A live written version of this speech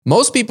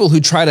Most people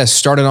who try to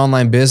start an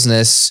online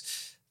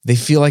business, they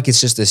feel like it's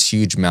just this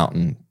huge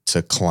mountain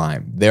to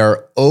climb.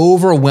 They're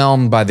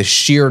overwhelmed by the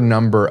sheer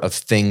number of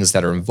things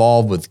that are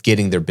involved with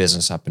getting their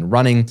business up and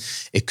running.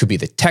 It could be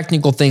the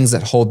technical things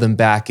that hold them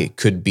back. It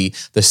could be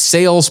the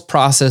sales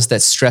process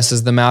that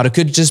stresses them out. It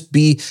could just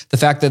be the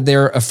fact that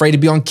they're afraid to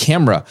be on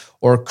camera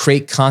or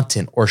create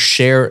content or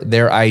share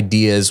their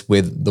ideas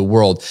with the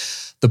world.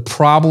 The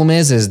problem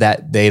is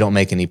that they don't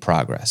make any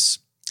progress.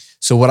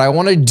 So what I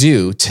want to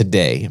do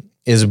today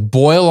is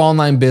boil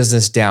online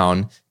business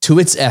down to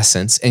its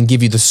essence and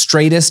give you the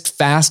straightest,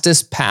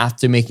 fastest path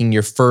to making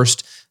your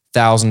first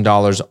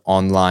 $1,000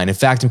 online. In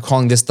fact, I'm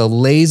calling this the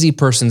lazy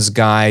person's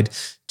guide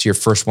to your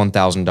first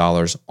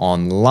 $1,000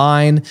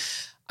 online.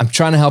 I'm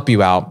trying to help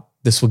you out.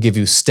 This will give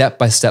you a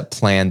step-by-step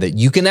plan that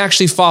you can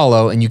actually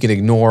follow, and you can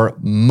ignore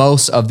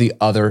most of the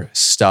other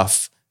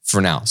stuff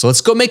for now. So let's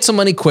go make some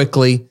money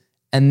quickly,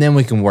 and then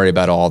we can worry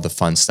about all the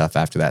fun stuff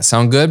after that.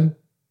 Sound good?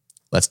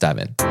 Let's dive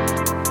in.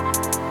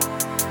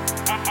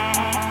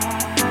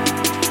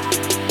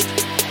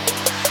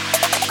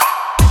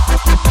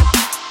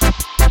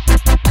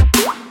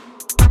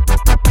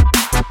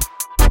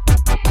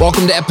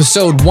 Welcome to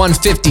episode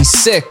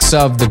 156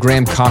 of The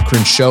Graham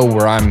Cochran Show,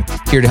 where I'm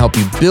here to help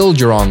you build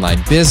your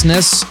online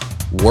business,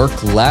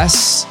 work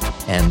less,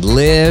 and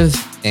live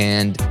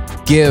and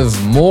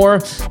give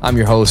more. I'm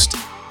your host,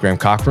 Graham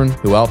Cochran.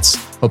 Who else?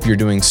 Hope you're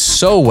doing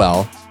so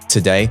well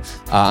today.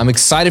 I'm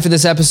excited for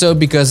this episode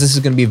because this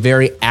is going to be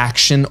very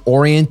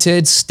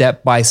action-oriented,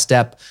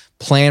 step-by-step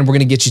plan. We're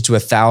going to get you to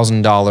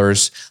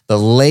 $1,000 the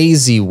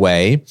lazy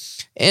way.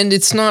 And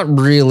it's not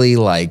really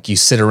like you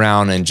sit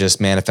around and just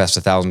manifest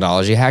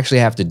 $1,000. You actually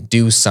have to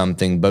do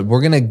something, but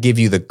we're going to give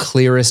you the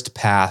clearest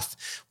path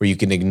where you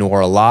can ignore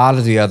a lot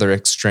of the other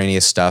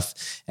extraneous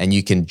stuff and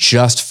you can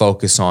just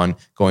focus on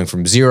going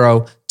from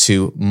zero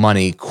to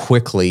money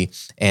quickly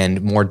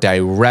and more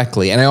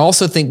directly. And I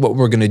also think what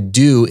we're going to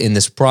do in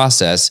this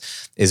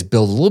process is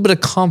build a little bit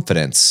of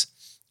confidence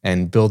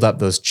and build up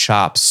those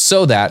chops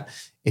so that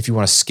if you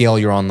want to scale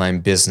your online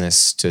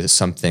business to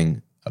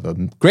something of a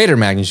greater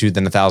magnitude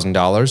than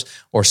 $1,000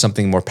 or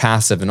something more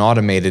passive and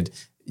automated,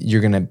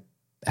 you're going to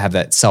have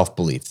that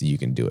self-belief that you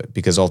can do it,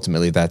 because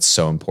ultimately that's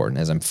so important.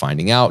 As I'm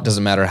finding out,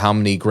 doesn't matter how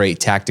many great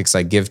tactics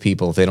I give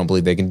people, if they don't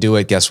believe they can do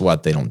it, guess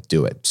what? They don't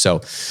do it.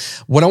 So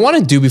what I want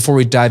to do before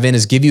we dive in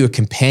is give you a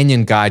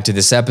companion guide to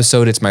this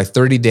episode. It's my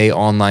 30-day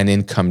online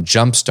income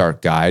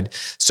jumpstart guide.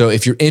 So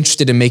if you're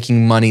interested in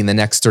making money in the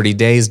next 30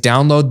 days,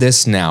 download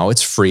this now.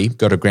 It's free.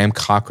 Go to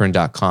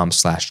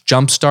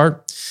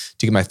grahamcochran.com/jumpstart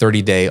to get my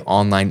 30-day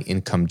online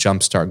income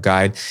jumpstart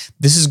guide.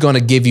 This is going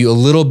to give you a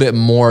little bit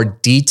more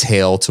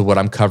detail to what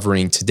I'm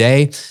covering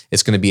today.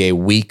 It's going to be a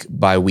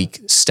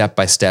week-by-week,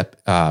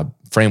 step-by-step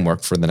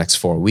framework for the next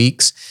 4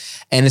 weeks.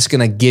 And it's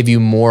going to give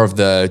you more of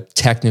the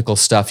technical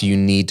stuff you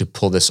need to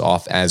pull this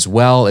off as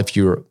well if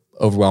you're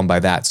overwhelmed by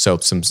that. So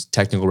some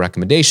technical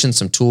recommendations,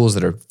 some tools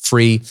that are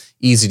free,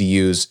 easy to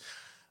use,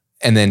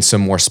 and then some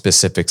more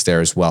specifics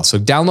there as well. So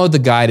download the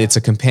guide. It's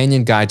a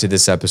companion guide to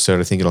this episode.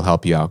 I think it'll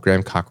help you out.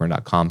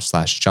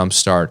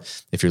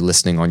 grahamcochran.com/jumpstart. If you're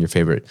listening on your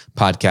favorite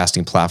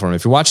podcasting platform,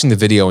 if you're watching the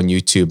video on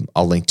YouTube,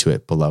 I'll link to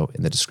it below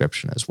in the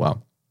description as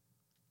well.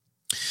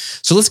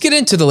 So let's get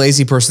into the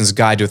lazy person's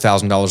guide to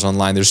 $1,000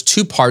 online. There's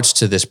two parts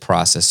to this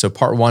process. So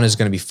part one is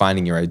going to be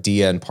finding your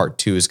idea, and part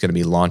two is going to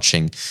be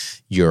launching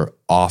your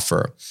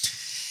offer.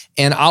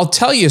 And I'll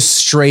tell you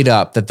straight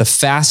up that the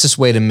fastest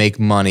way to make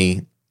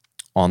money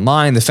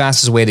online, the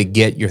fastest way to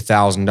get your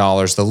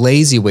 $1,000, the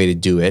lazy way to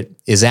do it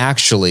is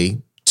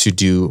actually to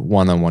do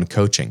one-on-one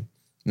coaching.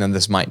 Now,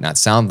 this might not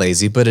sound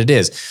lazy, but it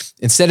is.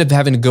 Instead of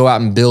having to go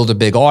out and build a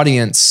big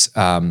audience,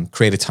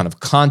 create a ton of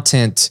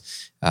content,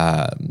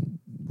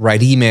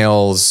 write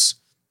emails,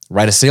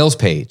 write a sales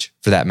page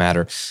for that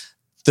matter,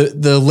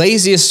 the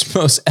laziest,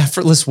 most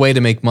effortless way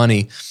to make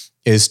money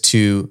is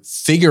to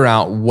figure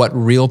out what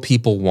real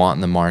people want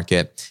in the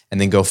market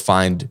and then go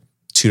find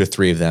 2 to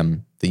 3 of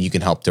them that you can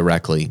help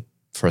directly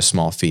for a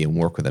small fee and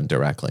work with them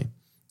directly.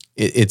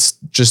 It's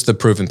just the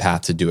proven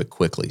path to do it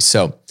quickly.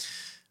 So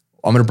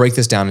I'm going to break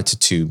this down into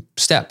 2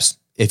 steps.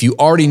 If you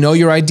already know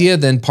your idea,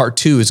 then step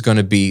 2 is going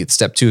to be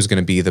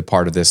the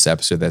part of this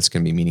episode that's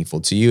going to be meaningful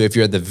to you. If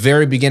you're at the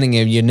very beginning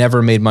and you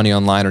never made money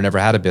online or never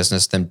had a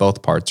business, then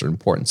both parts are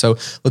important. So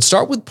let's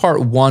start with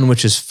part 1,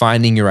 which is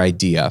finding your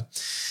idea.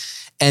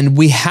 And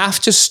we have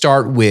to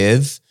start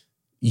with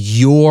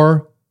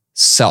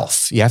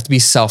yourself. You have to be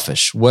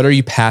selfish. What are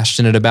you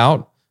passionate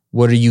about?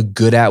 What are you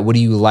good at? What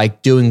do you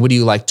like doing? What do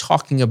you like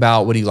talking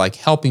about? What do you like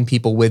helping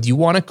people with? You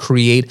want to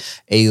create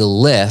a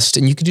list,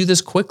 and you can do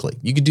this quickly.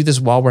 You can do this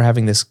while we're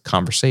having this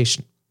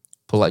conversation.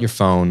 Pull out your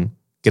phone,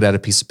 get out a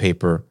piece of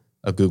paper,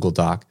 a Google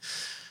Doc,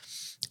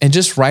 and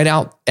just write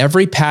out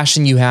every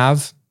passion you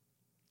have.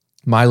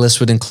 My list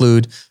would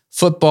include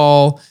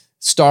football,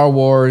 Star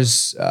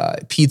Wars,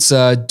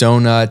 pizza,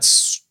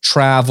 donuts,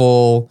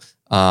 travel,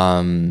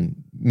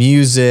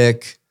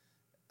 music,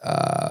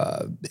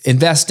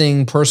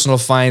 investing, personal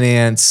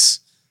finance,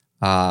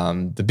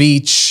 the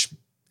beach,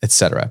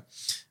 etc.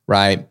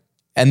 Right?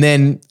 And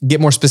then get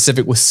more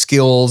specific with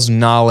skills,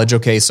 knowledge.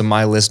 Okay, so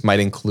my list might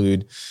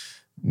include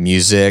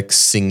music,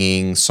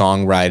 singing,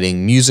 songwriting,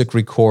 music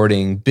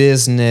recording,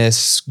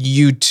 business,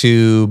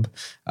 YouTube,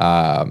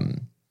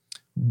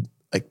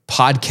 like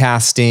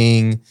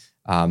podcasting,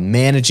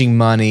 managing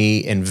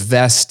money,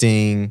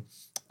 investing,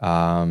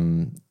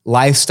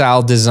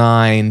 lifestyle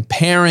design,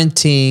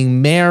 parenting,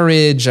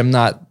 marriage. I'm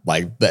not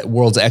like the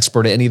world's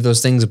expert at any of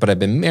those things, but I've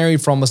been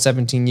married for almost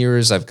 17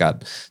 years. I've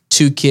got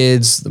 2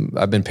 kids.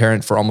 I've been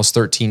parent for almost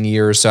 13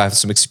 years. So I have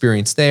some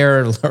experience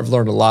there. I've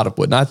learned a lot of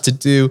what not to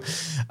do,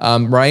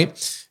 right?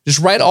 Just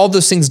write all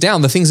those things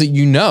down, the things that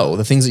you know,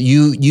 the things that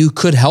you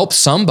could help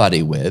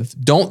somebody with.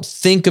 Don't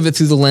think of it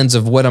through the lens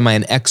of what am I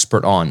an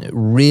expert on?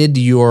 Rid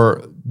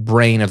your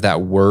brain of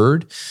that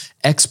word.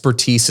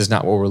 Expertise is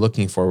not what we're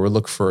looking for. We're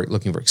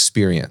looking for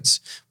experience.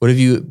 What have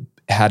you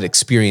had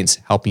experience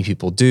helping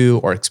people do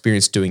or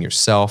experience doing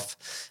yourself?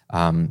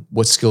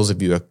 What skills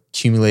have you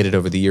accumulated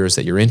over the years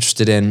that you're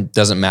interested in?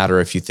 Doesn't matter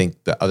if you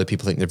think that other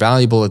people think they're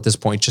valuable at this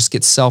point. Just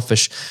get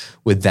selfish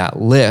with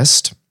that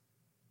list.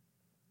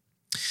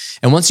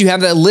 And once you have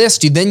that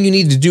list, then you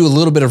need to do a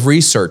little bit of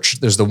research.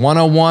 There's the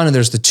 101 and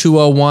there's the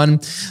 201.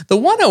 The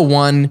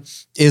 101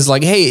 is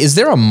like, hey, is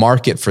there a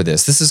market for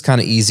this? This is kind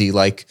of easy.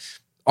 Like,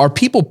 are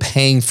people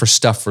paying for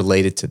stuff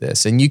related to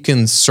this? And you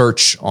can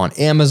search on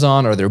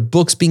Amazon. Are there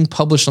books being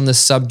published on this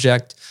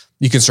subject?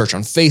 You can search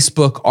on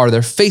Facebook. Are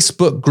there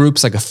Facebook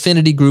groups, like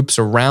affinity groups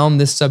around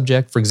this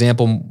subject? For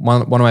example,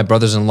 one of my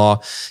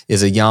brothers-in-law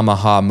is a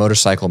Yamaha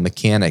motorcycle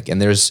mechanic, and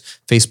there's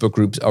Facebook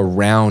groups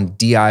around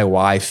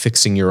DIY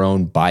fixing your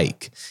own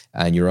bike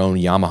and your own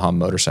Yamaha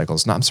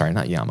motorcycles. Not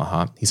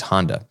Yamaha. He's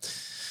Honda.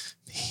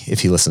 If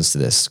he listens to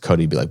this,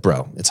 Cody would be like,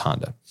 bro, it's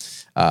Honda.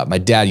 My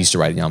dad used to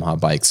ride Yamaha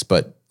bikes,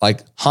 but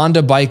like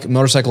Honda bike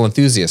motorcycle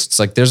enthusiasts,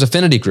 like there's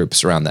affinity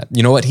groups around that.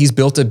 You know what? He's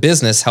built a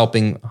business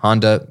helping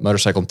Honda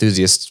motorcycle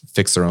enthusiasts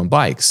fix their own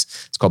bikes.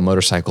 It's called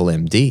Motorcycle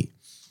MD.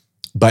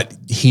 But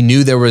he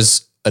knew there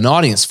was an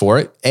audience for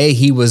it.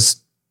 He was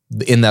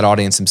in that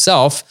audience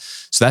himself.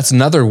 So that's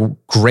another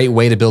great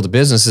way to build a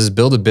business, is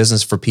build a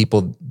business for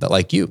people that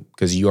like you,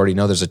 because you already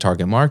know there's a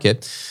target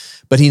market,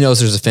 but he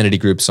knows there's affinity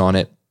groups on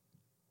it.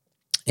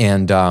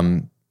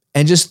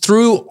 And just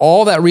through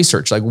all that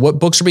research, like what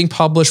books are being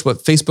published,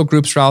 what Facebook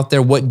groups are out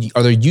there, what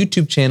are there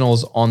YouTube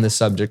channels on this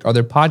subject? Are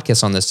there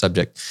podcasts on this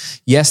subject?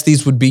 Yes,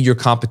 these would be your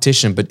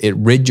competition, but it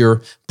rid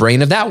your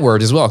brain of that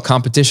word as well.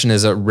 Competition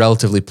is a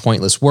relatively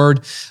pointless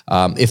word.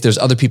 If there's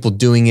other people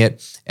doing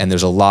it and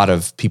there's a lot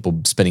of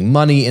people spending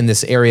money in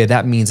this area,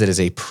 that means it is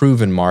a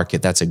proven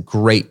market. That's a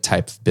great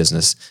type of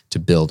business to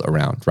build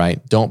around,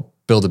 right? Don't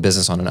build a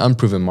business on an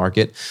unproven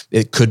market.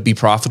 It could be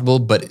profitable,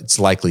 but it's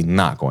likely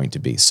not going to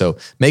be. So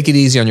make it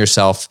easy on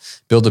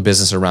yourself. Build a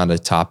business around a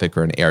topic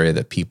or an area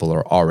that people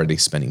are already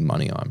spending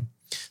money on.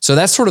 So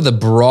that's sort of the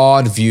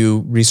broad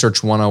view,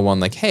 research 101,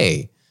 like,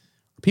 hey,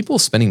 are people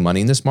spending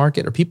money in this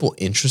market? Are people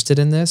interested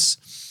in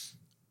this?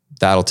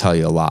 That'll tell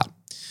you a lot.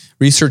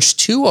 Research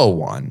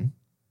 201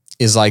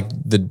 is like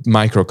the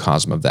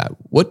microcosm of that.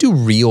 What do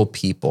real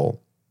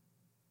people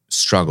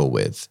struggle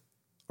with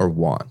or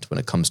want when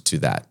it comes to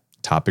that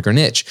topic or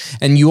niche?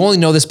 And you only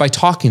know this by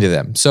talking to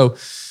them. So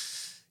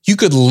you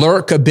could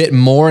lurk a bit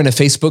more in a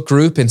Facebook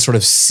group and sort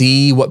of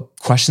see what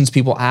questions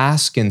people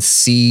ask and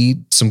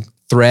see some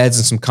threads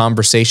and some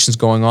conversations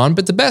going on.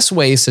 But the best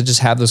way is to just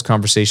have those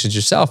conversations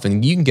yourself.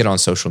 And you can get on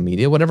social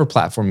media, whatever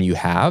platform you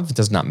have, it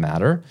does not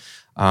matter.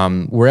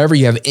 Wherever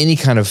you have any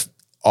kind of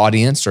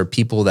audience or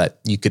people that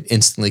you could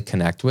instantly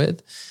connect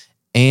with,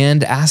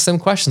 and ask them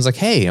questions like,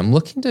 hey, I'm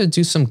looking to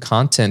do some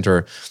content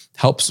or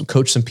help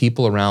coach some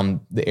people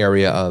around the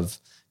area of,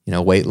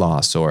 weight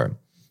loss or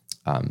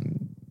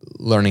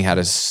learning how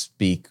to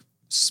speak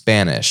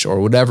Spanish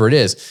or whatever it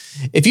is.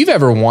 If you've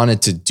ever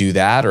wanted to do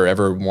that or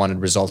ever wanted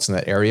results in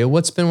that area,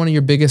 what's been one of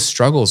your biggest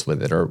struggles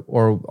with it?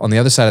 Or on the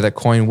other side of that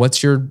coin,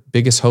 what's your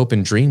biggest hope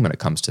and dream when it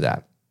comes to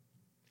that?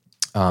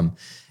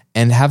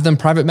 And have them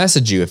private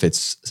message you if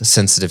it's a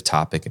sensitive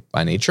topic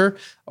by nature,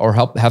 or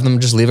have them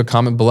just leave a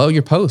comment below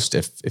your post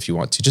if you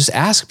want to. Just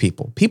ask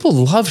people. People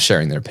love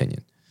sharing their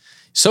opinion.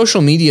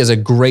 Social media is a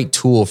great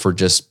tool for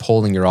just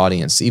polling your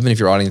audience. Even if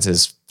your audience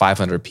is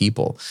 500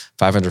 people,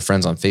 500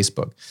 friends on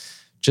Facebook,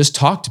 just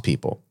talk to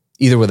people,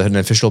 either with an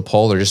official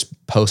poll or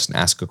just post and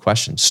ask a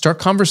question. Start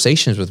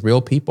conversations with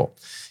real people.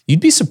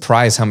 You'd be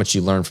surprised how much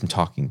you learn from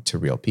talking to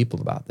real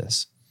people about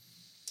this.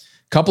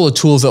 A couple of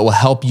tools that will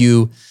help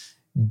you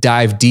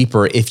dive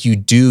deeper if you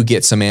do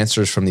get some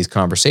answers from these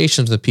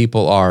conversations with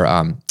people are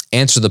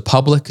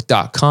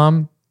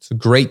answerthepublic.com. It's a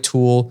great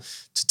tool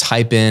to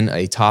type in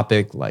a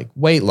topic like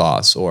weight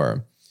loss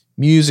or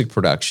music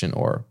production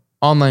or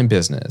online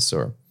business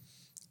or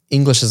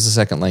English as a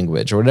second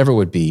language or whatever it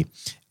would be.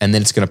 And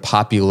then it's going to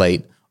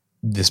populate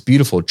this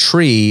beautiful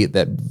tree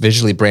that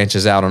visually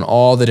branches out on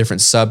all the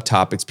different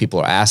subtopics people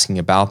are asking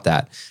about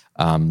that,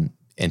 and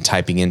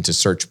typing into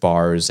search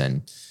bars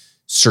and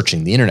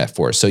searching the internet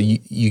for. So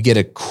you get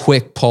a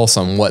quick pulse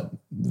on what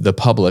the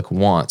public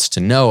wants to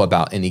know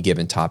about any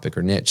given topic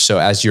or niche. So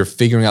as you're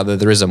figuring out that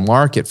there is a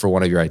market for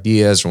one of your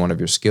ideas or one of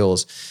your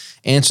skills,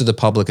 Answer the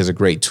Public is a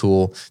great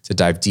tool to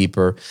dive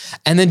deeper.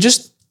 And then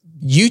just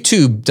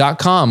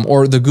youtube.com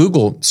or the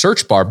Google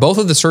search bar, both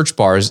of the search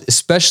bars,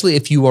 especially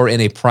if you are in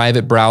a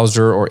private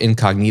browser or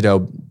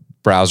incognito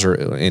browser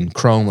in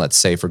Chrome, let's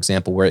say, for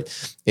example, where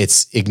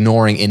it's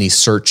ignoring any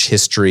search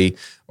history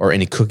or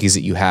any cookies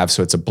that you have.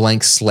 So it's a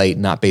blank slate,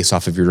 not based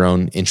off of your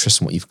own interest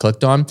in what you've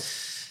clicked on.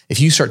 If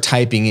you start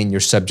typing in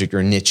your subject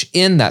or niche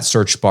in that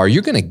search bar,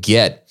 you're going to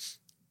get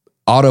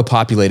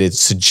auto-populated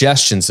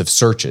suggestions of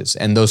searches.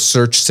 And those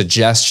search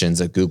suggestions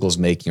that Google's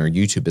making or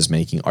YouTube is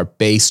making are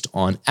based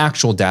on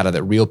actual data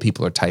that real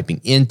people are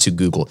typing into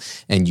Google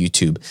and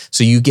YouTube.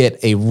 So you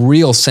get a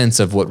real sense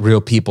of what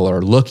real people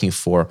are looking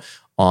for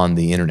on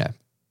the internet.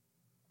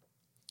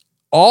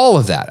 All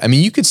of that. I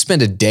mean, you could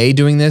spend a day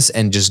doing this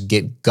and just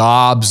get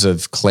gobs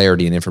of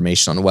clarity and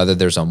information on whether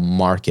there's a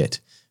market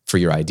for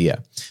your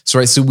idea.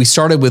 So we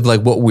started with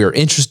like what we're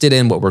interested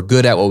in, what we're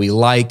good at, what we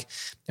like,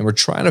 and we're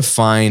trying to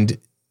find,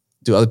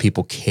 do other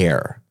people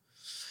care?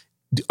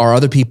 Are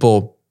other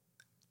people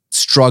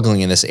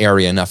struggling in this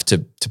area enough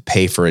to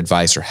pay for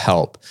advice or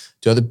help?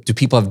 Do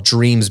people have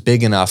dreams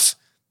big enough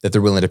that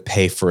they're willing to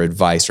pay for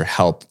advice or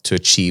help to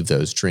achieve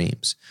those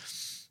dreams?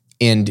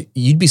 And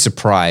you'd be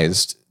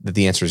surprised that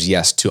the answer is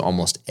yes to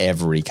almost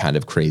every kind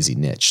of crazy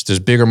niche. There's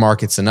bigger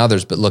markets than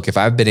others, but look, if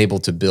I've been able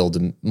to build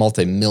a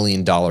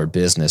multi-million-dollar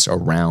business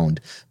around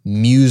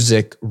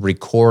music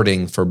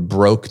recording for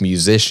broke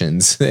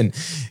musicians, then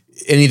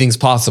anything's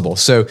possible.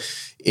 So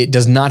it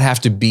does not have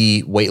to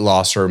be weight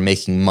loss or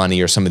making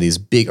money or some of these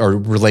big, or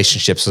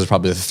relationships. Those are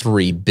probably the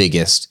three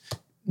biggest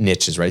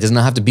niches, right? It does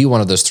not have to be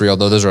one of those three,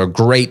 although those are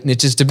great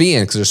niches to be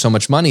in because there's so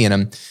much money in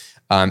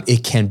them.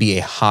 It can be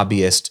a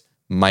hobbyist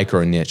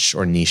micro niche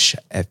or niche,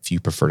 if you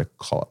prefer to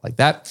call it like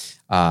that.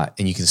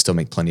 And you can still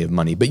make plenty of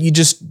money, but you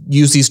just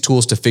use these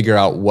tools to figure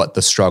out what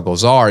the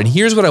struggles are. And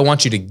here's what I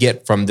want you to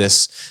get from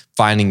this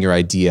finding your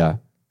idea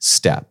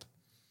step.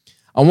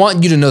 I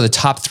want you to know the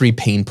top 3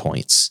 pain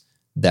points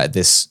that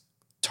this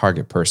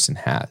target person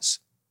has.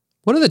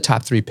 What are the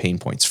top 3 pain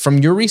points from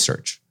your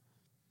research?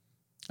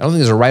 I don't think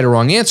there's a right or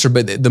wrong answer,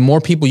 but the more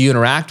people you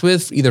interact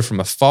with, either from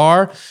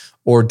afar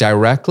or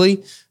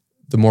directly,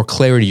 the more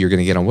clarity you're going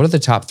to get on what are the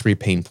top 3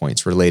 pain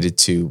points related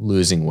to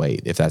losing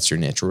weight, if that's your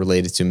niche, or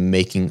related to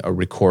making a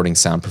recording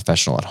sound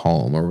professional at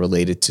home, or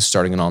related to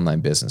starting an online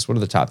business. What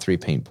are the top 3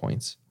 pain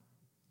points?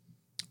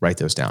 Write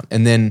those down.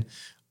 And then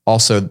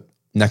also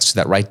next to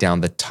that, write down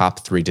the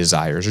top 3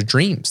 desires or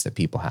dreams that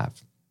people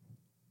have.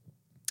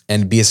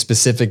 And be as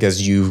specific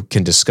as you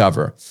can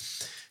discover.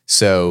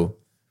 So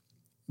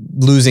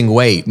losing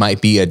weight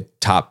might be a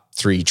top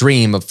 3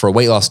 dream for a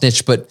weight loss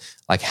niche, but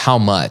like how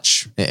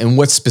much and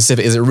what's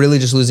specific? Is it really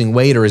just losing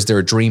weight, or is there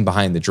a dream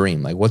behind the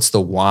dream? Like what's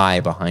the why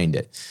behind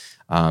it?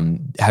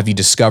 Have you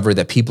discovered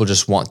that people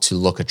just want to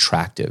look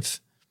attractive?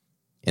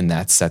 And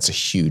that's a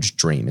huge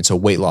dream. And so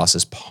weight loss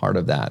is part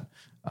of that.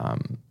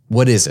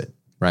 What is it,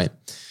 right?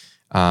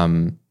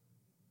 In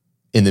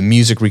the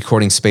music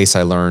recording space,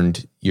 I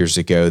learned years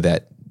ago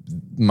that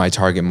my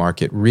target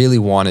market really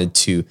wanted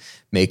to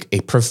make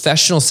a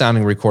professional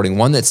sounding recording,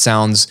 one that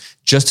sounds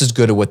just as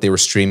good at what they were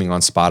streaming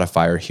on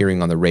Spotify or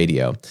hearing on the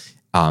radio.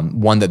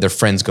 One that their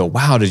friends go,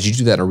 wow, did you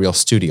do that in a real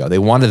studio? They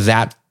wanted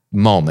that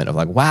moment of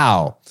like,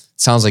 wow,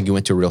 sounds like you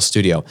went to a real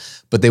studio.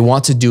 But they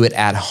want to do it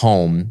at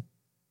home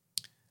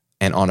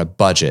and on a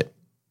budget.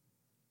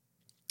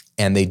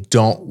 And they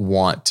don't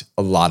want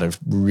a lot of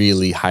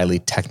really highly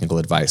technical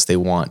advice. They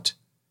want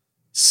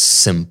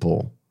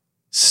simple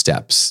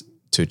steps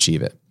to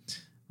achieve it.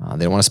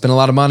 They don't want to spend a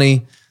lot of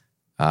money.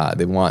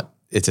 They want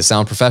it to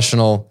sound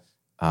professional,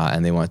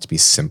 and they want it to be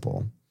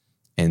simple.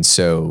 And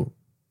so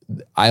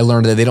I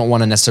learned that they don't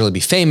want to necessarily be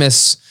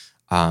famous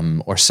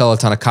or sell a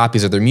ton of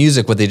copies of their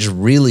music. What they just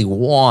really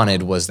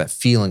wanted was that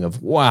feeling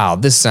of, wow,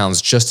 this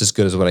sounds just as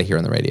good as what I hear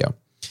on the radio.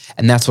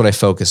 And that's what I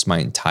focused my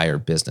entire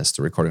business,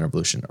 the Recording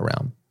Revolution,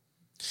 around.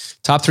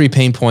 Top 3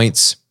 pain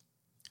points,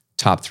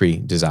 top 3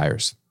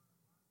 desires.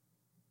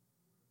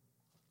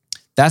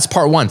 That's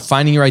part 1,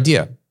 finding your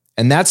idea.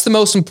 And that's the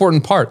most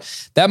important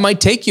part. That might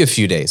take you a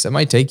few days. That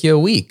might take you a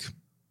week.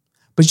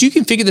 But you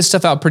can figure this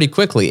stuff out pretty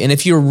quickly. And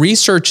if your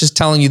research is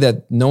telling you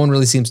that no one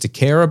really seems to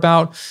care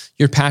about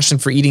your passion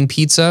for eating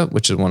pizza,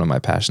 which is one of my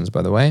passions,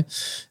 by the way,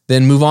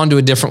 then move on to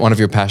a different one of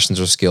your passions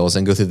or skills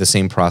and go through the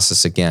same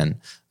process again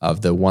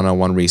of the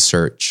 101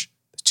 research,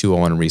 the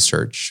 201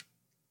 research,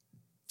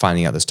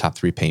 finding out those top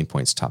 3 pain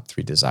points, top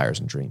 3 desires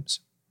and dreams.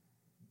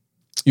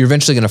 You're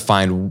eventually going to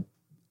find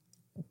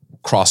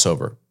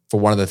crossover for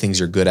one of the things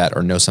you're good at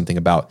or know something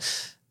about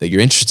that you're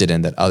interested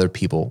in that other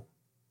people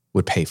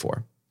would pay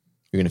for.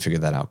 You're going to figure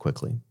that out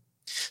quickly.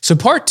 So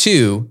part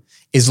 2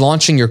 is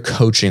launching your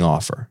coaching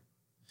offer.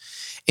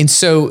 And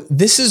so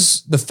this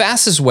is the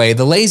fastest way,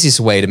 the laziest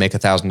way to make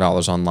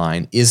 $1,000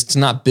 online is to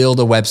not build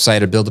a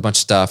website or build a bunch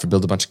of stuff or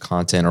build a bunch of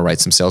content or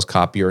write some sales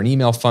copy or an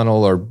email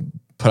funnel or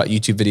put out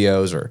YouTube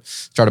videos or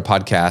start a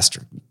podcast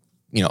or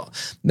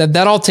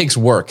that all takes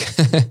work.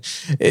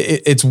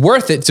 It's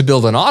worth it to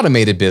build an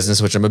automated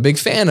business, which I'm a big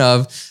fan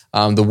of.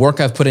 The work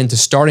I've put into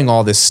starting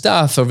all this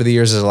stuff over the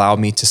years has allowed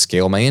me to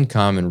scale my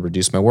income and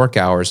reduce my work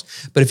hours.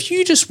 But if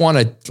you just want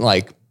to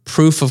like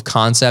proof of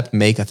concept,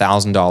 make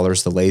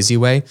 $1,000 the lazy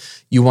way,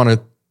 you want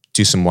to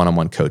do some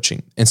one-on-one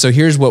coaching. And so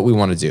here's what we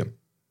want to do.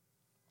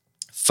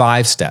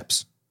 5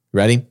 steps.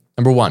 Ready?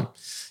 Number 1,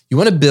 you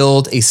want to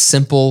build a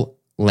simple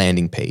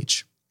landing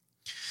page.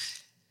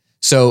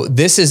 So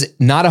this is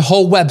not a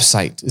whole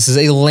website. This is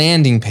a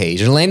landing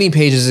page. And a landing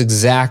page is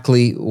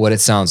exactly what it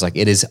sounds like.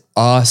 It is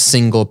a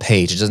single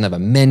page. It doesn't have a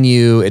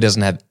menu. It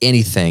doesn't have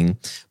anything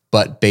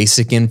but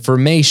basic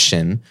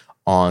information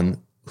on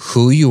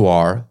who you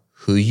are,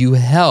 who you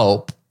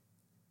help,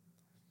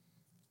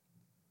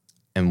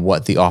 and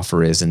what the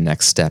offer is and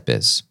next step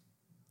is.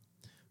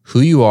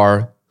 Who you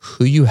are,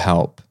 who you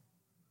help,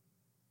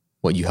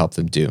 what you help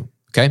them do.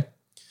 Okay?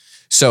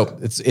 So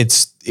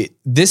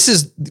this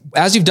is,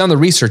 as you've done the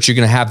research, you're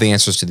going to have the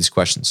answers to these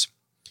questions.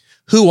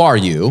 Who are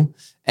you?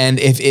 And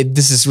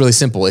this is really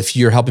simple. If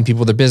you're helping people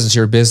with their business,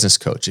 you're a business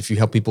coach. If you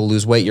help people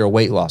lose weight, you're a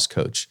weight loss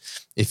coach.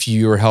 If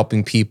you're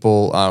helping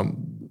people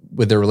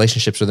with their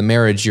relationships or the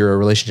marriage, you're a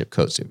relationship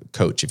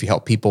coach. If you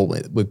help people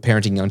with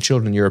parenting young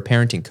children, you're a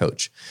parenting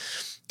coach.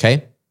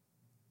 Okay?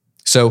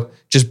 So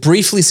just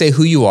briefly say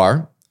who you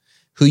are,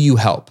 who you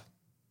help.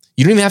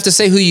 You don't even have to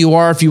say who you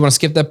are if you want to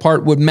skip that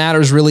part. What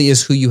matters really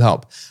is who you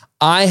help.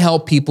 I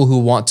help people who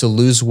want to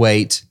lose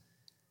weight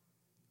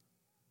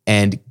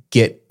and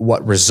get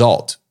what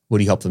result? What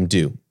do you help them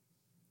do?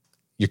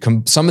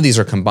 Some of these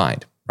are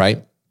combined,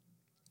 right?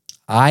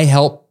 I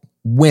help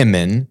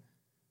women.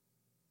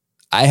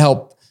 I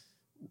help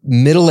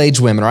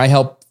middle-aged women, or I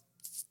help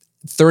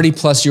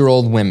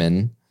 30-plus-year-old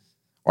women,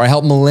 or I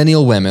help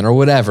millennial women, or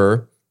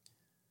whatever,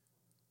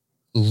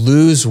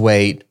 lose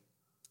weight,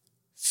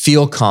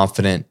 feel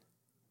confident,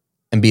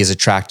 and be as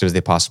attractive as they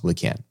possibly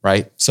can,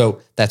 right?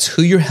 So that's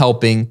who you're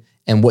helping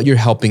and what you're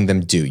helping them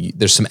do.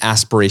 There's some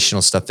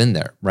aspirational stuff in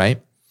there, right?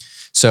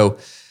 So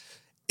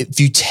if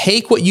you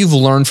take what you've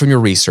learned from your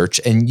research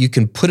and you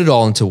can put it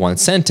all into one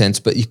sentence,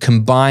 but you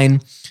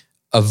combine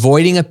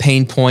avoiding a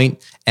pain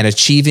point and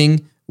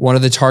achieving one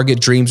of the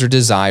target dreams or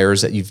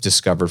desires that you've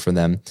discovered for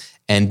them,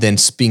 and then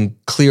being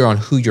clear on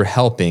who you're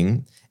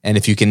helping, and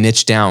if you can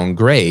niche down,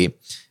 great.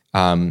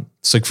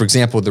 So for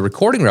example, the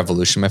recording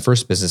revolution, my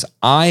first business,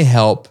 I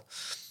help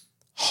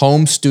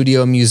home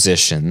studio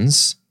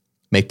musicians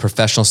make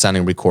professional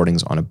sounding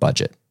recordings on a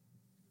budget.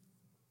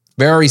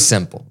 Very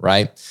simple,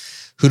 right?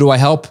 Who do I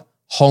help?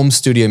 Home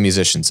studio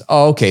musicians.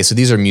 Oh, okay. So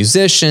these are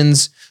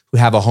musicians who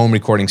have a home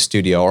recording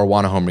studio or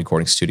want a home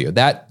recording studio.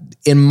 That,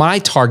 in my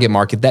target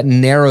market, that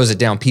narrows it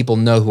down. People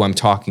know who I'm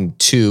talking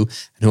to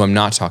and who I'm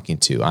not talking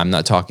to. I'm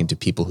not talking to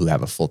people who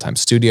have a full-time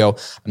studio.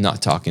 I'm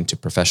not talking to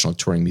professional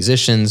touring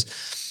musicians.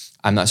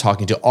 I'm not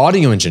talking to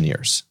audio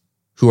engineers,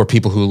 who are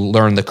people who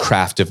learn the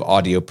craft of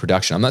audio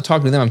production. I'm not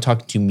talking to them. I'm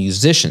talking to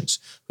musicians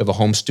who have a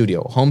home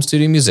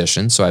studio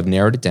musicians. So I've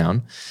narrowed it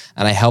down,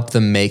 and I help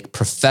them make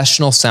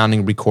professional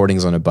sounding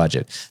recordings on a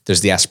budget.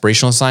 There's the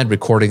aspirational side,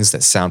 recordings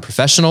that sound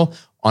professional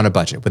on a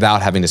budget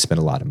without having to spend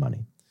a lot of money.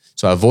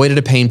 So I avoided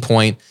a pain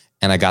point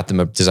and I got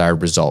them a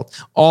desired result,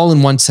 all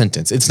in one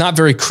sentence. It's not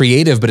very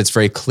creative, but it's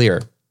very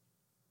clear.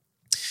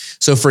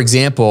 So for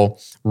example,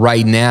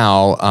 right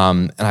now,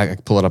 and I can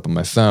pull it up on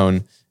my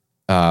phone,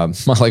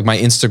 like my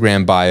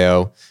Instagram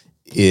bio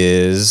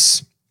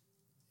is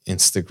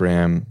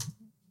Instagram.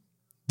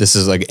 This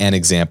is like an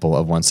example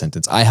of one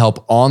sentence. I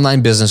help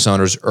online business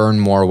owners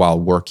earn more while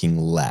working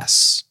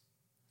less.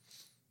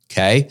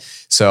 Okay.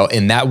 So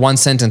in that one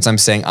sentence, I'm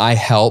saying I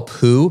help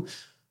who?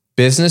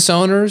 Business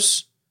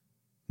owners?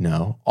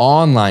 No,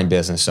 online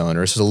business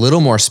owners. It's a little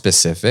more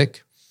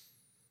specific.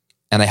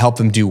 And I help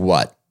them do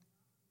what?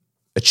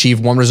 Achieve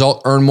one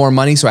result, earn more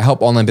money. So I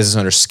help online business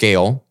owners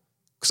scale,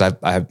 because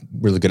I'm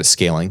really good at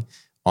scaling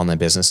online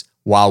business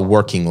while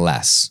working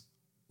less.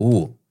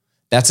 Ooh,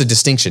 that's a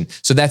distinction.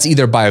 So that's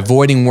either by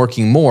avoiding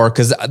working more,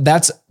 because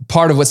that's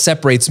part of what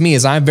separates me,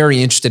 is I'm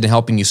very interested in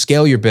helping you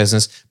scale your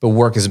business, but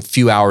work as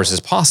few hours as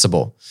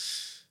possible.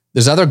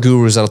 There's other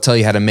gurus that'll tell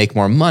you how to make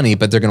more money,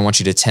 but they're going to want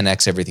you to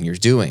 10x everything you're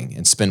doing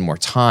and spend more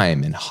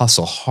time and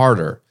hustle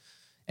harder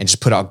and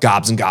just put out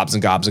gobs and gobs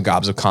and gobs and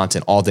gobs of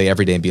content all day,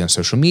 every day, and be on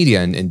social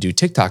media and do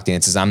TikTok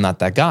dances. I'm not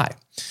that guy.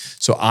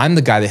 So I'm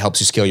the guy that helps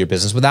you scale your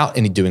business without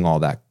any doing all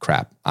that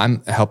crap.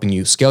 I'm helping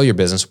you scale your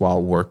business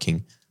while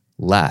working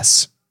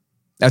less.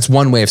 That's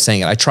one way of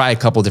saying it. I try a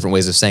couple different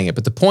ways of saying it,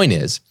 but the point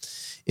is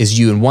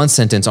you in one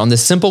sentence on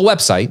this simple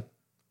website,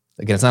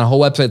 again, it's not a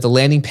whole website, it's a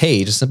landing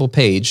page, a simple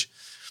page,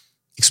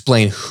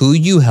 explain who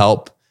you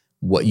help,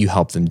 what you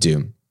help them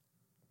do.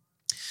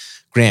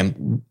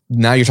 Graham,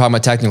 now you're talking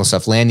about technical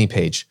stuff, landing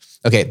page.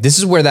 Okay, this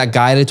is where that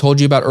guide I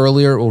told you about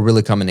earlier will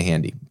really come into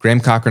handy.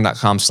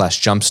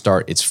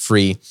 GrahamCochran.com/jumpstart. It's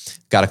free.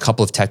 Got a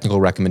couple of technical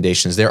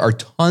recommendations. There are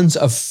tons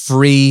of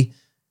free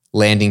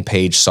landing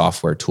page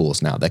software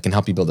tools now that can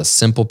help you build a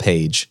simple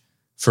page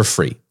for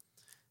free.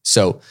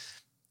 So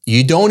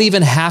You don't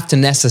even have to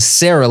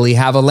necessarily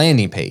have a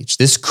landing page.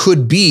 This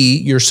could be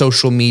your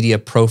social media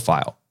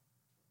profile.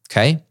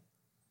 Okay?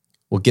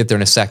 We'll get there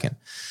in a second.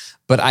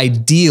 But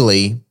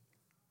ideally,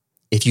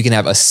 if you can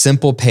have a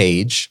simple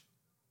page,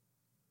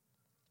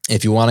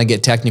 if you want to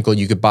get technical,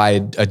 you could buy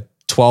a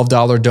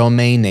 $12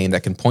 domain name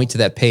that can point to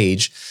that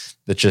page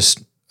that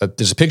just,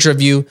 there's a picture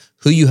of you,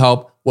 who you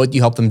help, what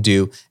you help them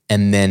do,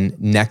 and then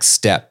next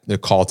step, the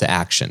call to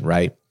action,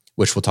 right?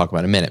 Which we'll talk about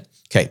in a minute.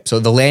 Okay, so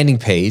the landing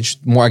page,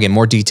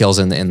 more details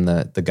in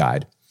the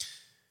guide.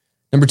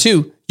 Number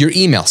 2, your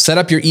email. Set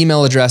up your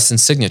email address and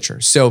signature.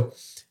 So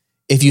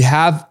if you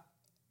have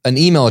an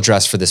email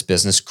address for this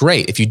business,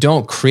 great. If you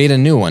don't, create a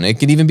new one. It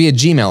could even be a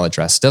Gmail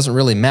address. It doesn't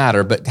really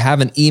matter, but have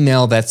an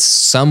email that's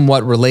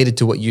somewhat related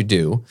to what you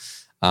do.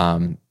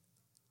 And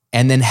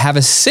then have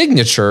a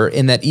signature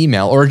in that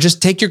email, or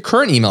just take your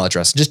current email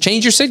address and just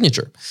change your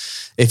signature.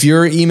 If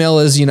your email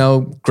is,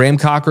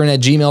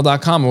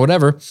 grahamcochran@gmail.com or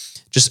whatever,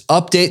 just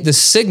update the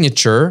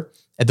signature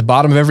at the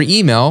bottom of every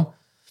email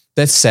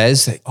that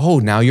says, oh,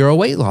 now you're a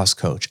weight loss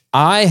coach.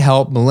 I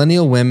help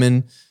millennial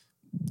women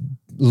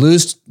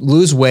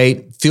lose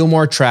weight, feel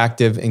more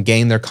attractive, and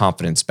gain their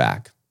confidence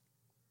back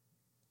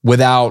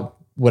without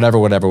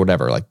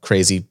whatever, like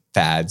crazy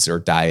fads or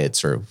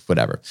diets or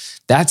whatever.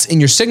 That's in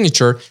your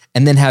signature,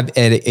 and then have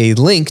a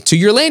link to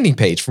your landing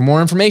page for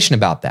more information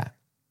about that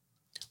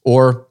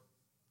or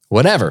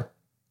whatever.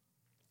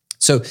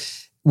 So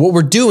what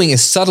we're doing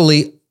is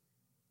subtly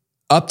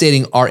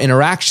updating our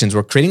interactions.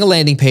 We're creating a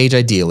landing page,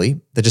 ideally,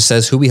 that just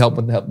says who we help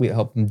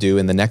them do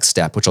in the next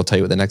step, which I'll tell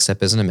you what the next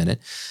step is in a minute.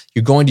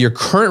 You're going to your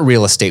current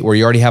real estate where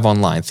you already have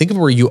online. Think of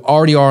where you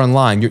already are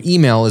online. Your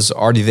email is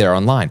already there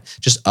online.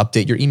 Just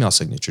update your email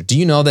signature. Do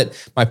you know that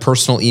my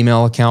personal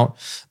email account,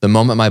 the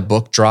moment my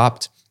book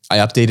dropped, I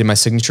updated my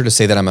signature to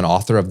say that I'm an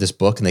author of this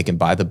book and they can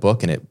buy the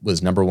book, and it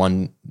was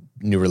 #1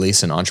 new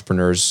release in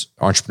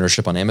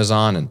entrepreneurship on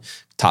Amazon and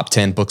top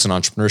 10 books on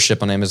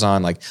entrepreneurship on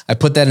Amazon. Like, I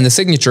put that in the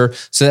signature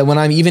so that when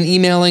I'm even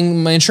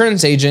emailing my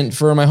insurance agent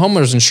for my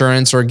homeowner's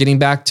insurance or getting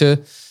back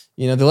to,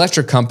 the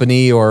electric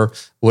company or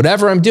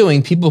whatever I'm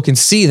doing, people can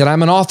see that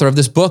I'm an author of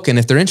this book. And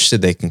if they're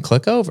interested, they can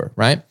click over,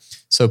 right?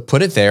 So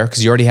put it there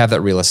because you already have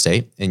that real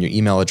estate and your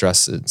email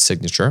address and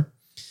signature.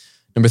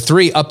 Number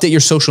 3, update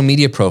your social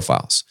media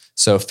profiles.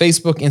 So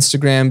Facebook,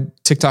 Instagram,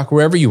 TikTok,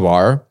 wherever you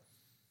are,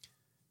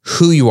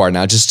 who you are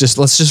now. Just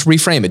let's just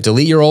reframe it.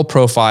 Delete your old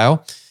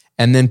profile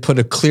and then put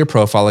a clear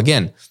profile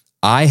again.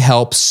 I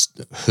help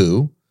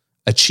who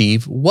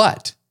achieve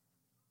what?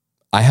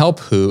 I help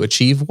who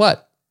achieve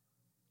what?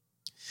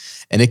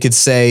 And it could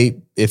say,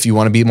 if you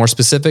want to be more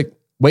specific,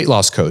 weight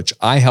loss coach.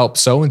 I help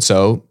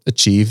so-and-so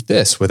achieve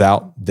this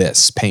without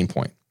this pain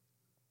point,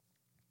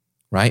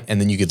 right? And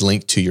then you could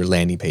link to your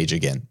landing page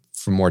again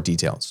for more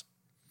details.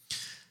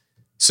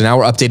 So now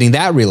we're updating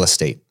that real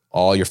estate.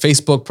 All your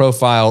Facebook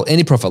profile,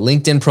 any profile,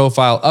 LinkedIn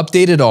profile,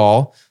 update it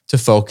all to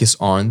focus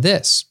on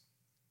this.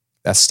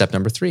 That's step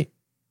number 3.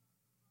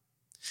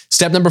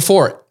 Step number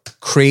 4,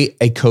 create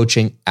a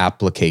coaching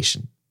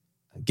application.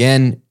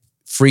 Again,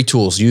 free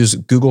tools. Use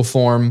Google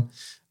Form,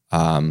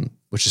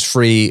 which is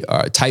free.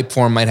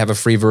 Typeform might have a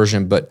free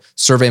version, but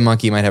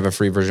SurveyMonkey might have a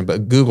free version.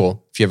 But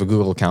Google, if you have a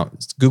Google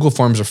account, Google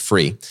Forms are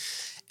free.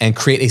 And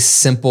create a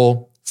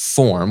simple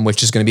form,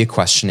 which is going to be a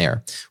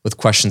questionnaire with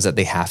questions that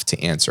they have to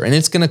answer. And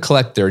it's going to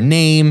collect their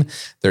name,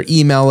 their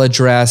email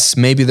address,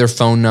 maybe their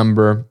phone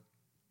number.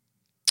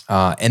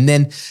 And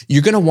then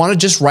you're going to want to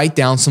just write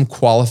down some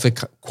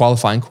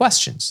qualifying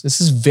questions.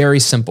 This is very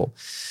simple.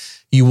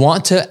 You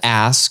want to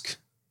ask,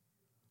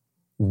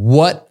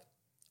 what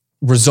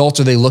results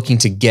are they looking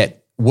to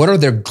get? What are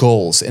their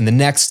goals in the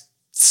next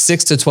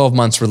 6 to 12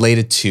 months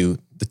related to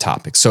the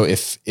topic? So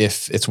if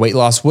it's weight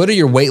loss, what are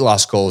your weight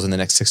loss goals in the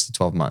next 6 to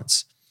 12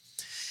 months?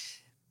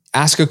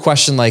 Ask a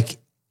question like,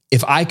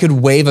 if I could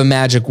wave a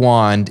magic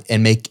wand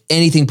and make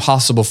anything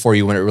possible for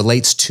you when it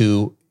relates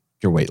to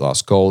your weight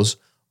loss goals,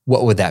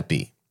 what would that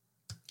be?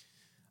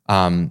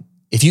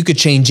 If you could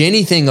change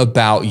anything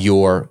about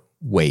your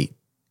weight,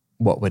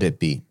 what would it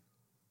be?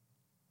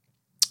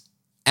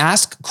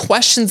 Ask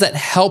questions that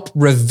help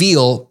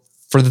reveal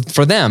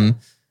for them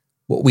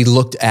what we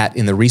looked at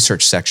in the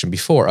research section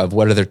before of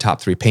what are their top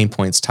 3 pain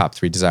points, top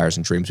 3 desires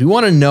and dreams. We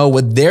want to know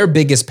what their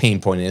biggest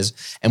pain point is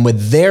and what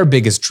their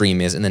biggest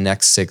dream is in the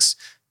next 6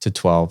 to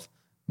 12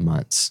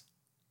 months.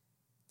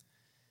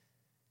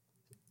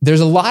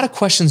 There's a lot of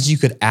questions you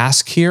could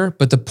ask here,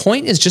 but the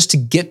point is just to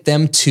get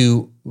them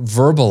to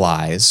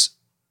verbalize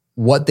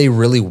what they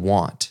really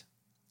want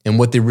and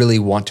what they really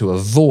want to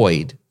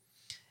avoid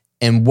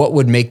and what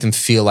would make them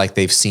feel like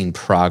they've seen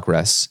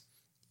progress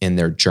in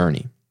their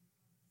journey.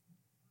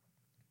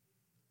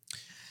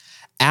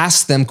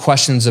 Ask them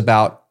questions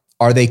about,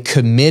 are they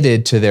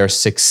committed to their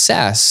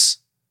success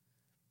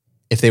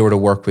if they were to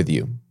work with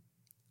you?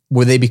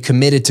 Would they be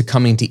committed to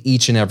coming to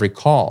each and every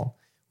call?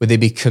 Would they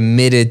be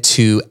committed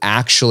to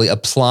actually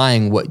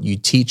applying what you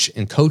teach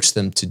and coach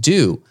them to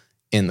do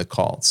in the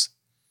calls?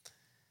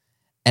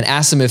 And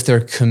ask them if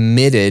they're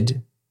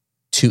committed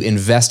to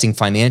investing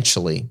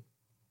financially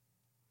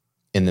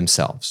in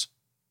themselves.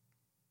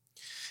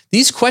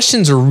 These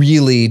questions are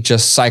really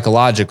just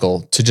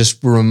psychological to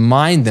just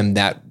remind them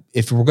that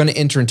if we're going to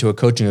enter into a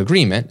coaching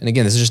agreement, and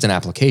again, this is just an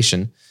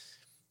application,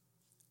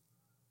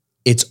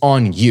 it's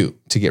on you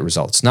to get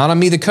results. It's not on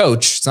me, the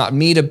coach. It's not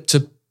me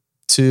to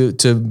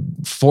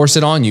force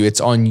it on you.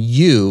 It's on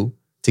you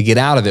to get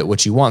out of it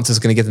what you want. So it's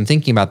going to get them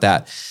thinking about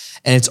that.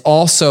 And it's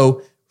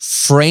also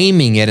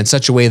framing it in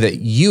such a way that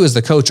you as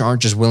the coach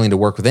aren't just willing to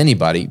work with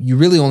anybody. You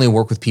really only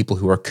work with people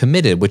who are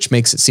committed, which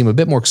makes it seem a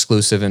bit more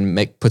exclusive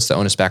and puts the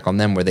onus back on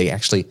them where they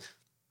actually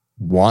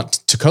want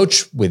to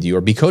coach with you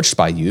or be coached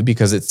by you,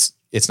 because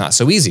it's not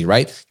so easy,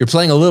 right? You're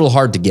playing a little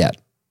hard to get.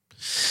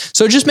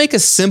 So just make a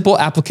simple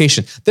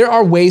application. There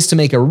are ways to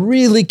make a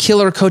really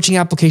killer coaching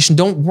application.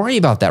 Don't worry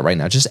about that right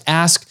now. Just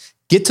ask,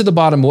 get to the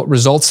bottom what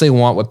results they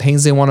want, what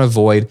pains they want to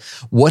avoid,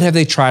 what have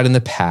they tried in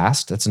the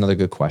past? That's another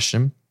good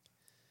question.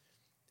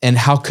 And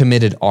how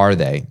committed are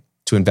they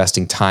to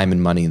investing time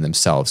and money in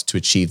themselves to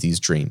achieve these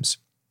dreams,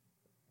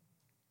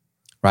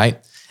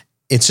 right?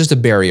 It's just a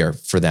barrier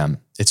for them.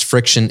 It's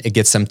friction. It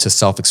gets them to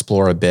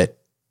self-explore a bit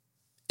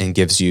and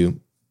gives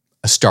you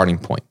a starting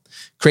point.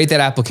 Create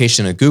that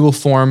application in a Google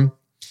form.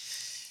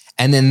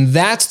 And then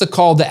that's the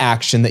call to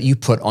action that you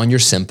put on your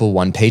simple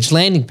one-page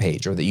landing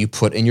page, or that you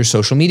put in your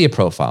social media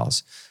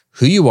profiles.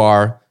 Who you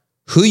are,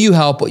 who you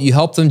help, what you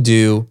help them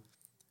do.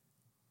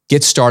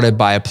 Get started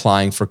by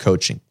applying for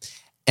coaching.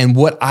 And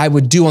what I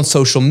would do on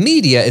social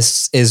media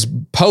is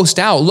post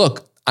out,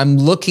 look, I'm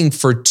looking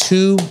for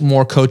 2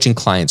 more coaching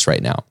clients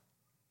right now.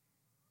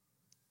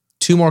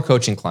 2 more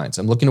coaching clients.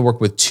 I'm looking to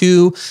work with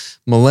 2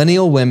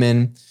 millennial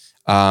women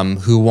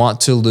who want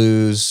to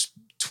lose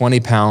 20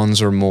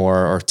 pounds or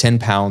more, or 10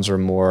 pounds or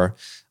more,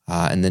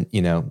 and then,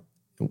 in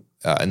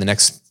the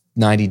next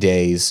 90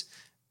 days,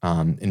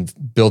 and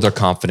build their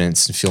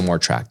confidence and feel more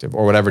attractive,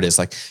 or whatever it is.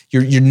 Like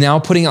you're now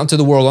putting out to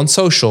the world on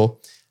social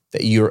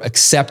that you're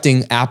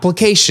accepting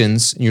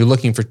applications and you're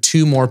looking for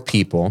 2 more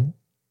people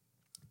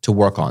to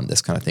work on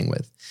this kind of thing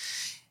with.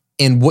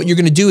 And what you're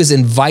going to do is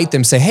invite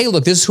them, say, hey,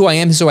 look, this is who I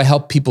am. This is what I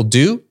help people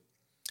do.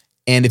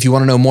 And if you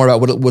want to know more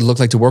about what it would look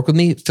like to work with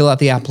me, fill out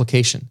the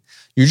application.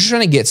 You're just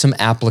trying to get some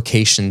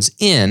applications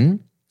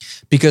in,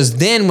 because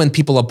then when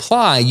people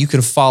apply, you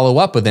can follow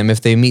up with them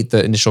if they meet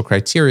the initial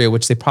criteria,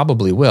 which they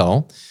probably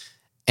will.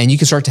 And you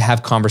can start to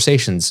have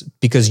conversations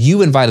because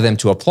you invited them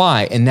to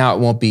apply, and now it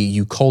won't be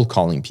you cold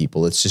calling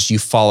people. It's just you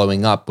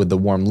following up with the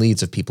warm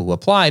leads of people who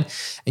applied.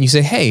 And you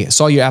say, hey, I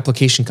saw your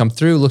application come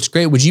through. Looks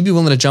great. Would you be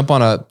willing to jump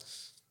on a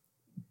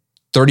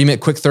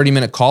quick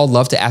 30-minute call?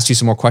 Love to ask you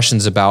some more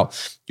questions about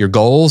your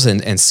goals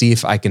and see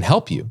if I can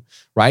help you,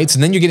 right? So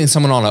then you're getting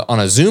someone on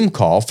a Zoom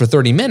call for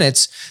 30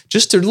 minutes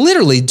just to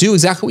literally do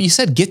exactly what you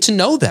said, get to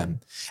know them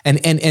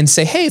and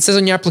say, hey, it says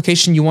on your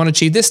application you want to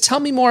achieve this. Tell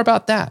me more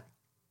about that.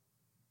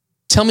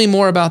 Tell me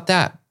more about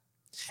that.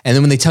 And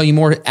then when they tell you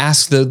more,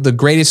 ask the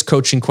greatest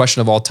coaching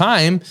question of all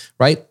time,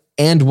 right?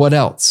 And what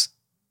else?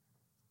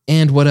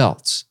 And what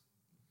else?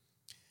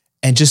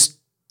 And just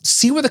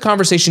see where the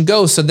conversation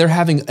goes. So they're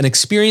having an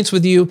experience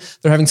with you.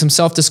 They're having some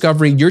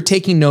self-discovery. You're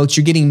taking notes.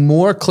 You're getting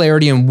more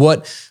clarity on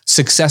what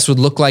success would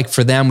look like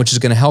for them, which is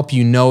going to help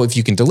you know if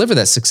you can deliver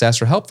that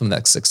success or help them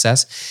that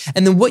success.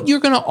 And then what you're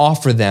going to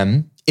offer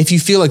them, if you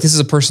feel like this is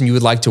a person you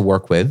would like to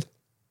work with,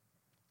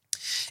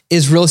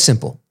 is really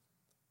simple.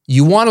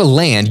 You want to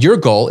land, your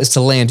goal is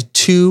to land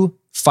 2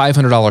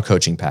 $500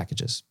 coaching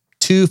packages,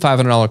 2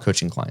 $500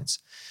 coaching clients.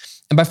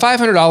 And by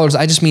 $500,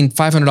 I just mean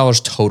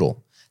 $500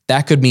 total.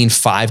 That could mean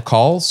 5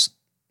 calls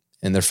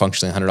and they're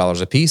functionally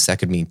 $100 a piece. That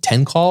could mean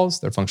 10 calls.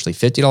 They're functionally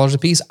 $50 a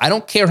piece. I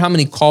don't care how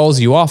many calls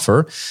you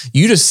offer.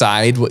 You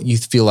decide what you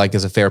feel like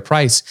is a fair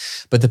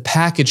price, but the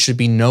package should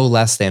be no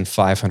less than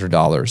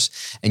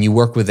 $500 and you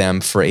work with them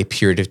for a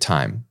period of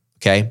time,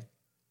 okay?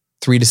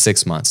 3 to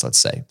 6 months, let's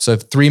say. So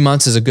if 3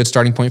 months is a good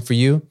starting point for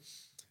you,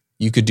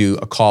 you could do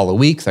a call a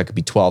week. That could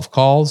be 12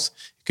 calls.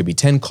 It could be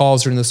 10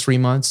 calls during those 3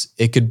 months.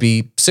 It could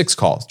be 6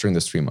 calls during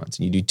those 3 months.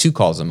 And you do 2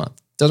 calls a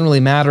month. Doesn't really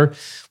matter.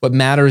 What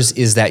matters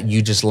is that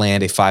you just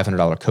land a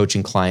 $500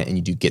 coaching client and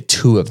you do get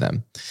 2 of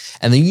them.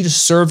 And then you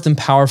just serve them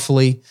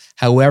powerfully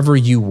however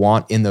you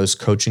want in those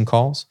coaching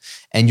calls.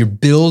 And you're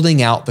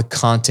building out the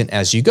content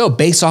as you go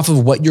based off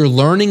of what you're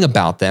learning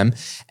about them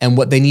and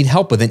what they need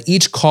help with. And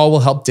each call will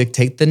help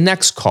dictate the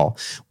next call.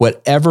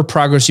 Whatever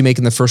progress you make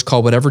in the first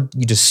call, whatever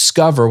you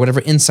discover,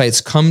 whatever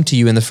insights come to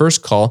you in the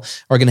first call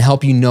are going to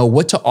help you know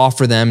what to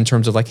offer them in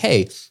terms of like,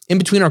 hey, in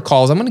between our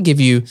calls, I'm going to give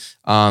you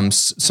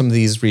some of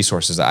these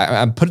resources.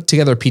 I put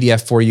together a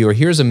PDF for you, or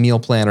here's a meal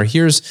plan, or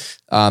here's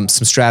some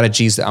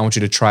strategies that I want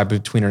you to try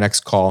between our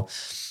next call.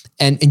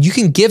 And you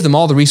can give them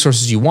all the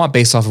resources you want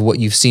based off of what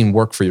you've seen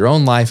work for your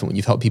own life and what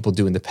you've helped people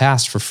do in the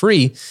past for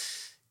free.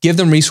 Give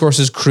them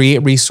resources,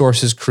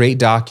 create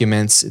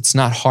documents. It's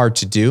not hard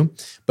to do,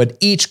 but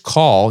each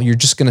call, you're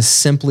just going to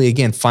simply,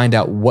 again, find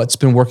out what's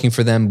been working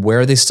for them,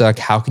 where are they stuck,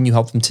 how can you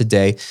help them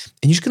today?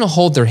 And you're just going to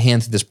hold their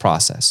hand through this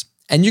process.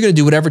 And you're going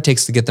to do whatever it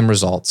takes to get them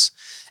results.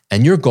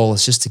 And your goal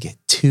is just to get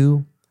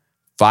 2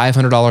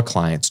 $500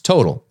 clients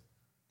total,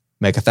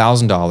 make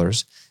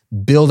 $1,000,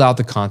 build out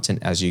the content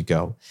as you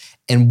go.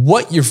 And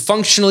what you're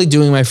functionally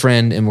doing, my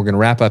friend, and we're going to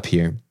wrap up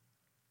here,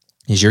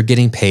 is you're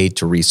getting paid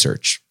to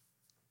research.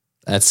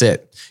 That's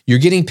it. You're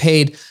getting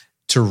paid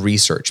to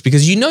research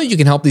because you know you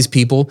can help these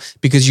people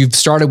because you've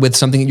started with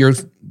something that you're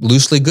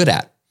loosely good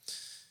at.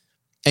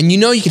 And you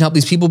know you can help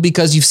these people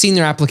because you've seen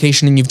their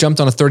application and you've jumped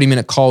on a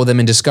 30-minute call with them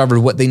and discovered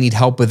what they need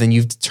help with, and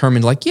you've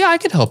determined like, yeah, I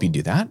could help you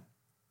do that.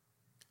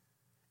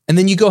 And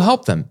then you go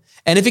help them.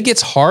 And if it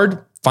gets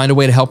hard, find a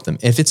way to help them.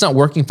 If it's not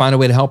working, find a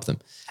way to help them.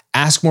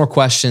 Ask more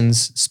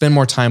questions, spend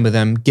more time with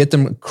them, get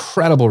them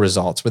incredible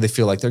results where they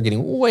feel like they're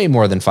getting way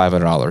more than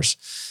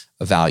 $500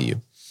 of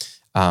value.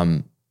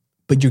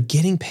 But you're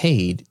getting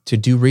paid to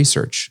do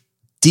research,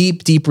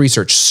 deep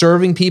research.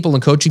 Serving people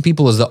and coaching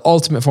people is the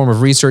ultimate form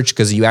of research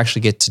because you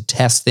actually get to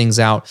test things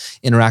out,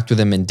 interact with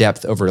them in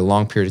depth over a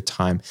long period of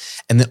time.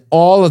 And then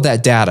all of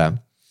that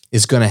data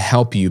is going to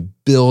help you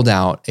build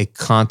out a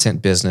content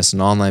business,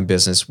 an online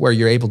business where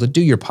you're able to do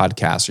your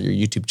podcast or your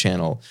YouTube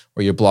channel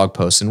or your blog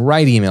posts and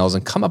write emails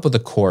and come up with a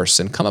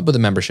course and come up with a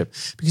membership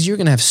because you're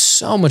going to have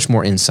so much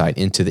more insight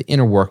into the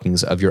inner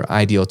workings of your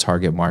ideal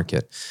target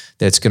market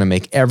that it's going to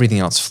make everything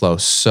else flow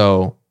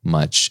so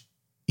much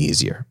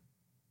easier.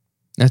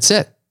 That's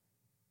it.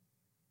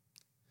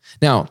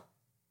 Now,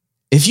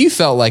 if you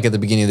felt like at the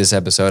beginning of this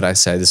episode, I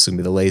said this is going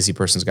to be the lazy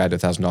person's guide to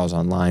 $1,000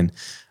 online,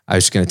 I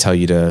was just going to tell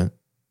you to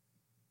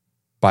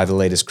buy the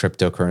latest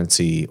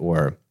cryptocurrency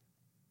or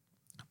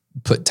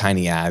put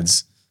tiny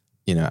ads,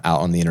 out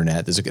on the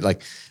internet. There's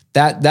like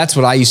that. That's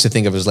what I used to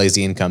think of as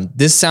lazy income.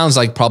 This sounds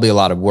like probably a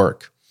lot of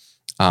work.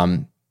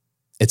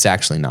 It's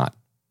actually not.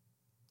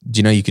 Do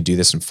you know you could do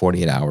this in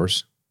 48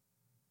 hours?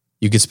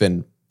 You could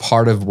spend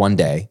part of one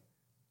day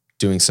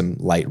doing some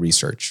light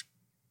research,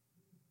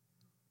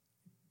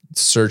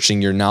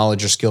 searching your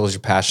knowledge, your skills,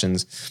 your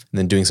passions, and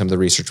then doing some of the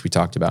research we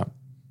talked about.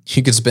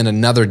 You could spend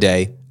another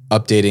day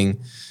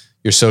updating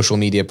your social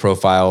media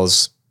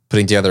profiles,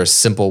 putting together a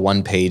simple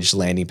one-page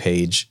landing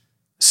page,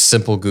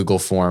 simple Google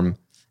form,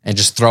 and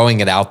just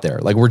throwing it out there.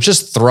 Like we're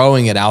just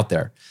throwing it out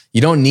there.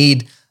 You don't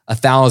need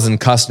 1,000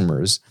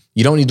 customers.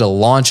 You don't need to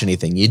launch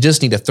anything. You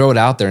just need to throw it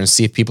out there and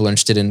see if people are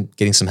interested in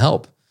getting some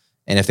help.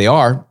 And if they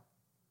are,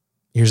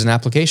 here's an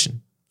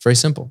application. Very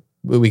simple.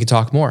 We could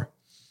talk more.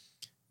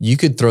 You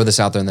could throw this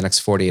out there in the next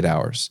 48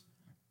 hours.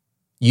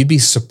 You'd be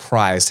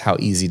surprised how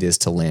easy it is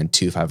to land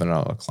 2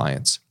 $500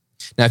 clients.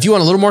 Now, if you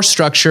want a little more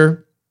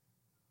structure,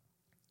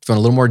 if you want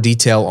a little more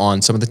detail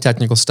on some of the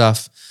technical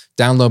stuff,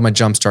 download my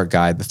Jumpstart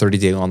Guide, the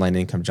 30-day online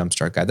income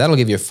Jumpstart Guide. That'll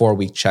give you a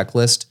 4-week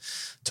checklist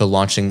to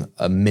launching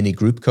a mini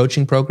group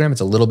coaching program.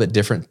 It's a little bit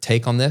different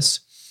take on this,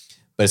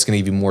 but it's going to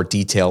give you more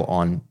detail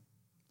on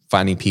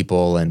finding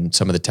people and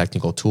some of the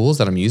technical tools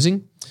that I'm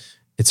using.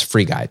 It's a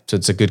free guide. So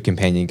it's a good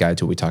companion guide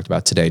to what we talked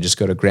about today. Just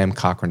go to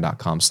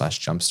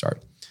grahamcochrane.com/jumpstart.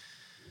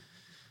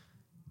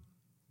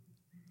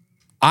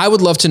 I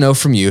would love to know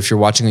from you, if you're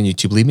watching on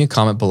YouTube, leave me a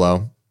comment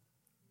below.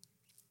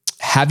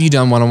 Have you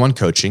done one-on-one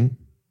coaching?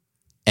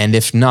 And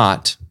if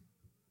not,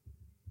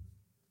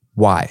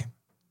 why?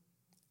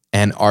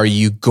 And are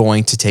you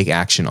going to take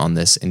action on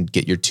this and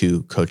get your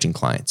 2 coaching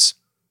clients?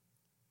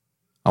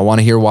 I want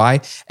to hear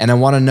why. And I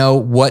want to know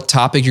what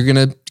topic you're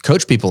going to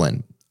coach people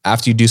in.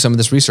 After you do some of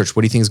this research,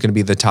 what do you think is going to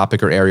be the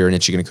topic or area or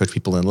niche you're going to coach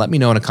people in? Let me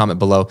know in a comment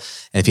below.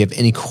 And if you have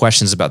any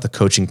questions about the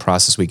coaching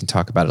process, we can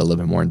talk about it a little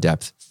bit more in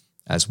depth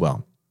as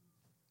well.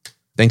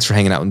 Thanks for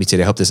hanging out with me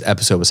today. I hope this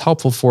episode was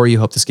helpful for you.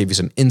 Hope this gave you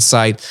some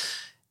insight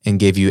and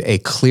gave you a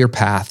clear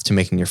path to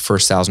making your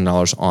first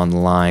 $1,000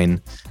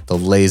 online the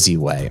lazy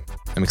way.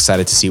 I'm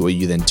excited to see what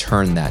you then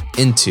turn that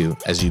into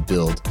as you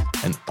build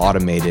an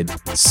automated,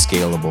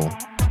 scalable,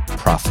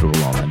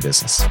 profitable online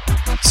business.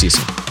 See you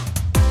soon.